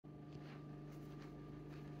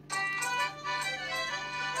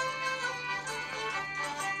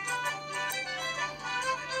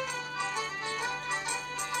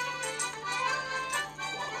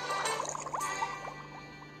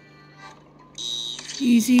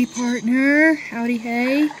Easy, partner. Howdy,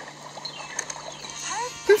 hey.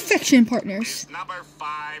 Perfection, partners. Number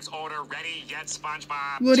 5's order ready yet,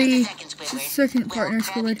 SpongeBob. Woody, second partner,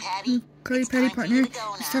 Squidward. Krabby Patty, partner.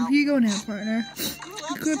 It's time for you to go now, partner.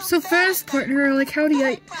 You grew up so fast, partner. Like, howdy,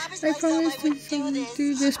 I promise to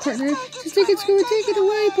do this, partner. Just take it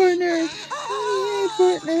away, partner. Howdy,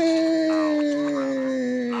 partner.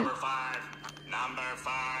 Number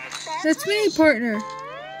 5. That's me, partner.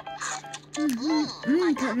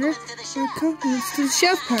 Partner. It's the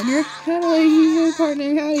chef, partner. Howdy,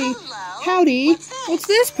 partner. Howdy. Howdy. What's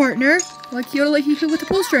this, partner? Like Yoda, like you with the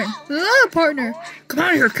pull string. Ah, partner. Come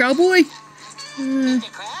on here, cowboy.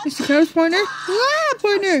 Mr. Krabs, partner. Ah,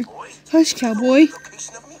 partner. Hush, cowboy. What's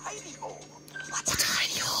a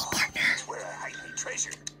hidey hole, partner?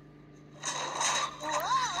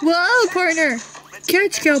 Whoa, partner.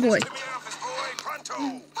 Catch, cowboy.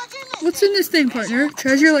 What's in this thing, partner?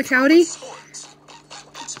 Treasure like howdy?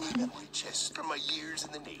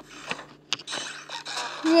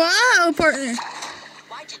 Wow, partner.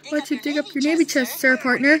 Why'd you dig up your Navy chest, sir,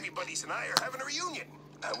 partner?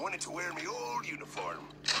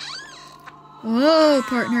 Oh,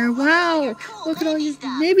 partner. Wow. Look at all your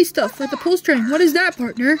Navy stuff with the pull string. What is that,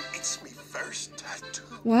 partner?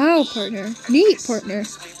 Wow, partner. Neat, partner.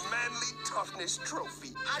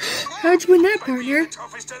 How'd you win that, partner?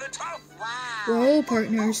 Whoa,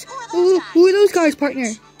 partners. Who are those guys,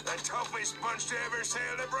 partner?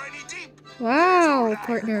 Wow,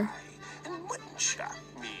 partner.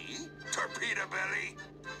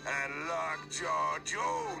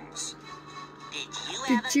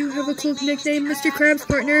 Did you have a cool nickname, Mr. Krabs,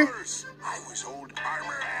 partner?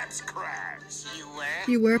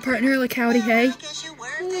 You were, partner, like howdy hey.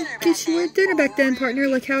 Guess you were at dinner back then, partner,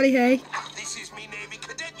 like howdy hey.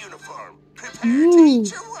 Ooh.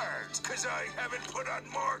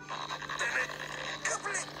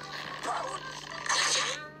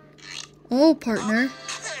 Oh, partner.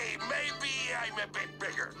 Hey, maybe I'm a bit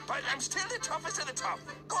bigger, but I'm still the toughest of the tough.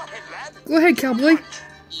 Go ahead, lad. Go ahead, cowboy.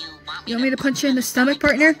 You want me to punch you in the stomach,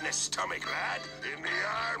 partner? In the stomach, lad. In the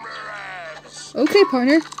armor, abs. Okay,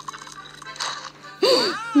 partner.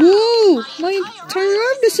 Whoa! My entire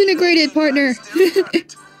arm disintegrated, partner.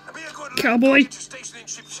 Cowboy.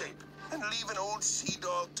 And leave an old sea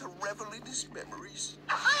dog to revel in his memories.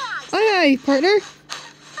 Aye, partner.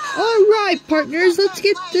 Alright, partners, let's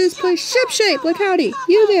get this place ship-shape like howdy.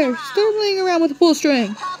 You there, stumbling around with a pull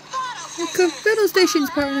string. Fiddle stations,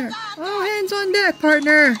 partner. All hands on deck,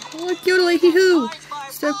 partner. Like yodelay-hee-hoo.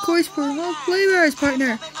 Step course for all flavors,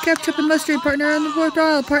 partner. Ketchup and mustard, partner, on the fourth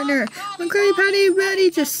aisle, partner. When Krabby Patty ready,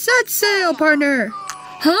 just set sail, partner.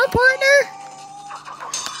 Huh, partner?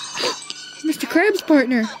 Mr. Krabs,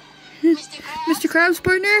 partner. Mr. Krabs,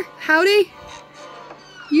 partner? Howdy?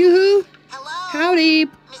 Yoo-hoo? Howdy?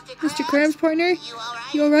 Mr. Krabs, partner?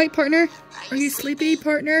 You alright, partner? Are you sleepy,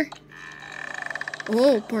 partner?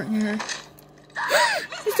 Oh, partner.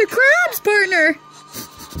 Mr. Krabs, partner!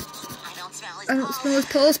 I don't smell his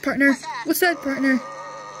pulse, partner. What's that, partner?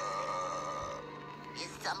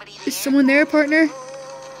 Is someone there, partner?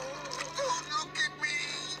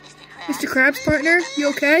 Mr. Krabs, partner? You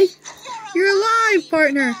okay? You're alive,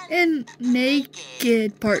 partner! And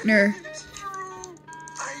naked, partner.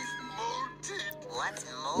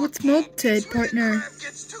 What's molted, partner?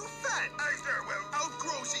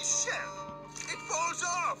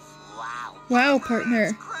 Wow,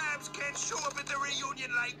 partner.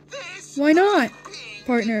 Why not,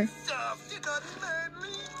 partner?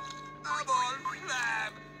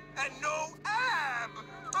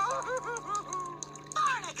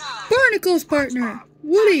 Barnacles, partner.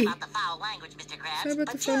 Woody. Sorry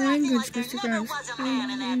about the foul language, Mr. Krabs.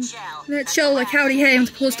 That shell like howdy hey with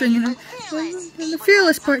the pull string and the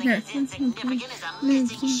fearless partner.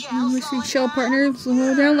 Mr. Shell partner,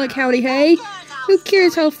 slow down like howdy hey. Who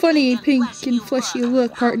cares how funny, pink, and fleshy you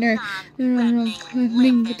look, partner?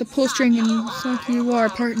 With the pull string and suck you are,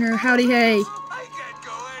 partner. Howdy hey.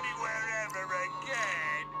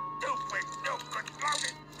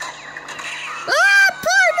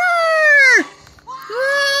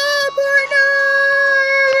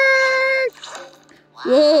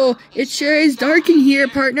 Whoa, it sure is dark in here,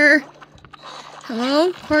 partner.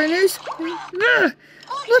 Hello, partners?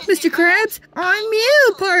 Look, Mr. Krabs, I'm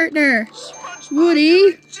you, partner.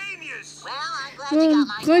 Woody. Well, I'm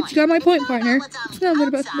glad you got my point, partner. It's not what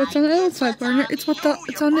about what's on the outside, partner. It's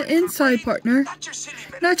it's on the inside, partner.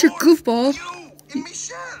 Not your goofball.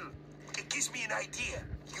 It gives me an idea.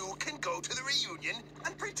 You can go to the reunion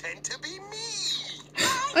and pretend to be me.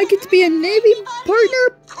 I get to be a Navy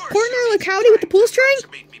partner like howdy with the pull string?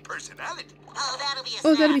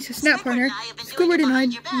 Oh, that'll be a snap, partner. Squidward and I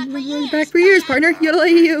been back for years, partner.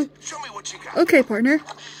 Yodelay-you. Show me what you got. Okay, partner.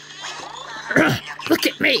 Look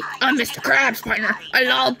at me. I'm Mr. Krabs, partner. I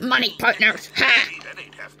love money, partners. Ha! Hey, that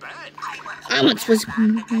ain't half bad. I once was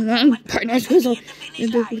partners was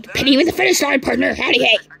the penny with the finish line, partner. Howdy,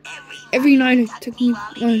 hey. Every night it took me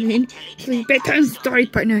in to the bedtime story,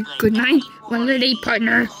 partner. Good night, one little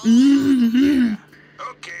partner. Mm-hmm.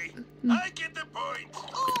 Okay, I get the point.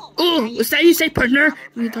 Oh, what's that you say, partner?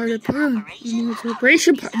 We started a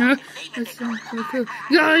celebration, partner. That's so cool.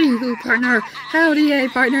 Yodelay-you, partner. Howdy, hey,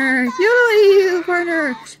 partner. Yodelay-you,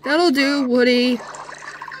 partner. That'll do, Woody.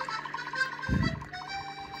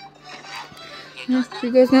 He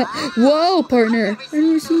goes now. Whoa, partner! I've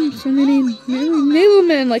never seen so many naval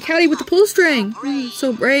men like Howdy with the pull string.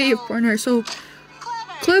 So brave, partner. So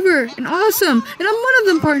clever and awesome. And I'm one of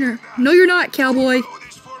them, partner. No, you're not, cowboy. Blow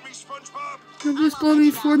this for me, SpongeBob. You'll just blow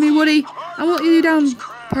me for me, Woody. I won't let you down,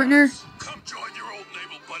 partner. Come join your old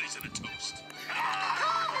naval buddies in a toast.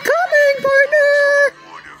 Coming, partner!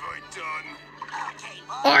 What have I done?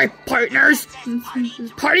 Alright, partners.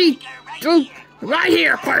 Party right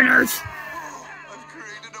here, partners. I've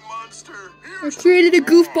created a monster. I created a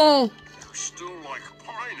goofball. You still like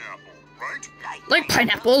pineapple, right? Like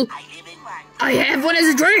pineapple. I have one as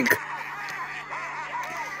a drink.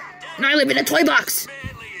 And I live in a toy box.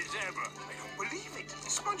 Manly as ever. I don't believe it.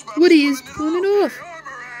 SpongeBob Woody is pulling it off.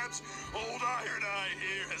 Armor abs. Old Iron Eye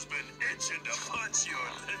here has been itching to punch your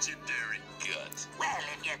legendary guts.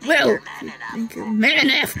 Well, think you're man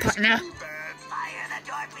enough, partner. Too bad.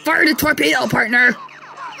 Fire the torpedo, partner.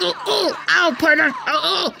 Oh, ow, partner.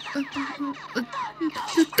 Oh.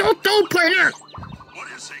 Don't, partner. What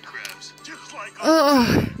do you say, Krabs? Just like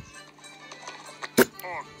Oh, on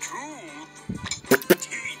tooth.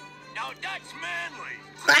 Teeth. Now that's manly.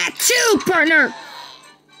 Achoo, partner.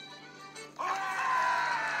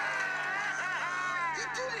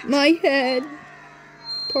 my head,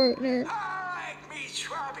 partner. Alright, me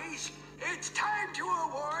Shrubbies, it's time to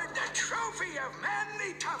award the Trophy of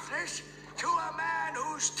Manly Toughness to a man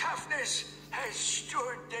whose toughness has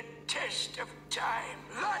stood the test of time.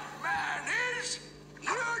 That man is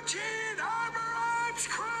Eugene Armor-Abs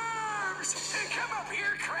Krabs! Hey, come up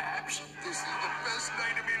here, Krabs! This is the best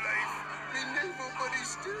night of my life. Me naval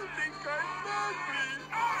buddies still think I'm manly.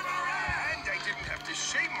 And I didn't have to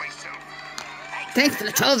shame myself. Thanks for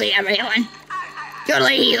the trophy, everyone.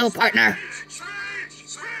 Yodelay-you, partner. Sweet,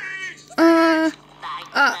 sweet.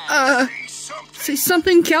 Say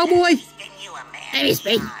something, cowboy. Let me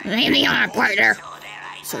speak. Name the honor, partner.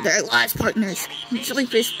 So there was, partners.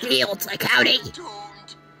 Jellyfish fields like Howdy.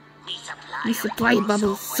 Don't. We supply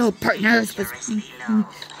bubbles, so partners was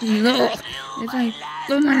no. It's like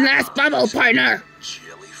my last bubble, partner.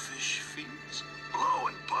 Jellyfish fields?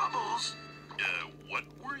 Blowing bubbles? What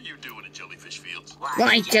were you doing in jellyfish fields?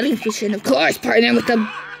 Why jellyfishing, of course, partner, with the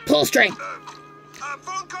pull string. A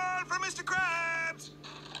phone call from Mr. Krabs.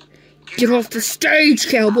 Get off the stage,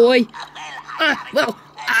 cowboy. Well,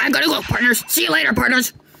 I gotta go, partners. See you later,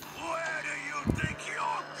 partners. Where do you think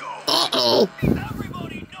you'll go? Uh-oh.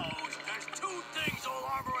 Everybody knows there's two things all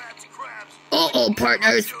Armor-Abs Krabs Uh-oh,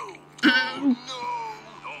 partners. do. No. Number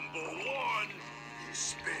one is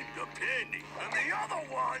spend a penny. And the other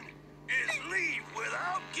one is leave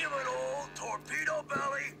without giving old Torpedo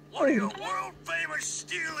Belly one of your world-famous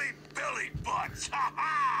steely belly butts. Ha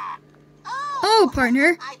ha! Oh,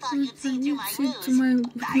 partner. I thought you'd see to my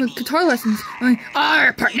moves. my guitar lessons.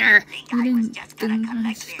 Our partner. I'm just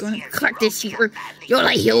gonna Collect this year.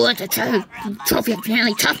 Yodelay-you with the trophy of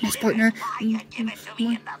manly toughness, partner. get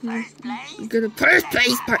a First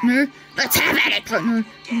place, partner. Let's have at it, partner.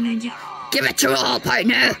 Give it your all,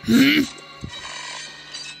 partner.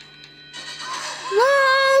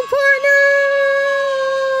 Whoa, partner!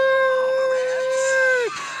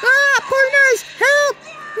 Partners, help!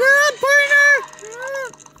 Partner!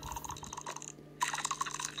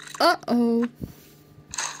 Uh-oh.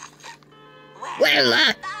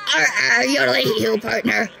 Well, Yodelay-you,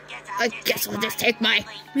 partner. I guess I'll just take my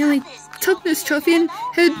Manly toughness trophy and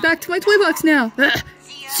head back to my toy box now.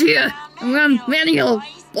 see ya around manual,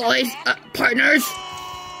 boys, partners.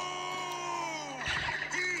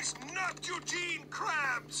 He's not Eugene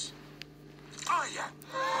Krabs. Oh, yeah.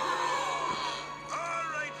 All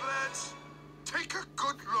right, lads. Take a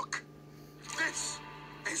good look. This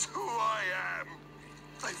is who I am.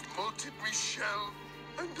 I've molted my shell,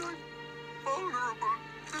 and I'm vulnerable.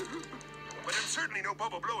 But I'm certainly no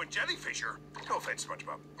bubble blowing jellyfisher. No offense,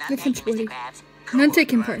 SpongeBob. No offense, Woody. Come None on,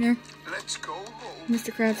 taken, lad. partner. Let's go home.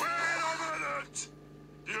 Mr. Krabs. Wait a minute.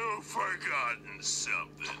 You've forgotten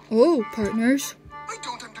something. Oh, partners. I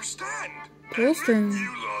don't understand. pull string.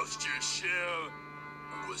 You lost your shell.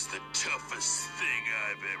 It was the toughest thing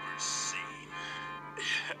I've ever seen.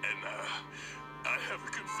 And, I have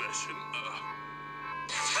a confession.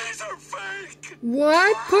 These are fake!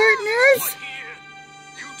 What, partners?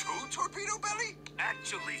 You too, Torpedo Belly?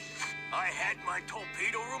 Actually, I had my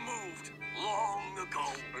torpedo removed long ago.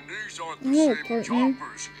 And these aren't the same partner.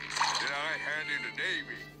 choppers that I had in the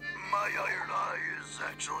Navy. My iron eye is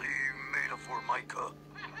actually made of Formica.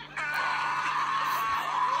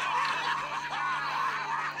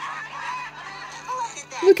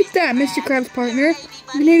 Look at that, Mr. Krabs, partner.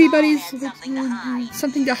 The Navy buddies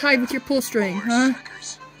something to hide with your pull string, huh?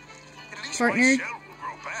 Partner?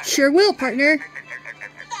 Sure will, partner.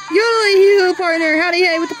 Yodeling-hoo, partner. Howdy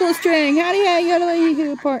hey with the pull string. Howdy hey,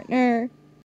 yodeling-hoo, partner.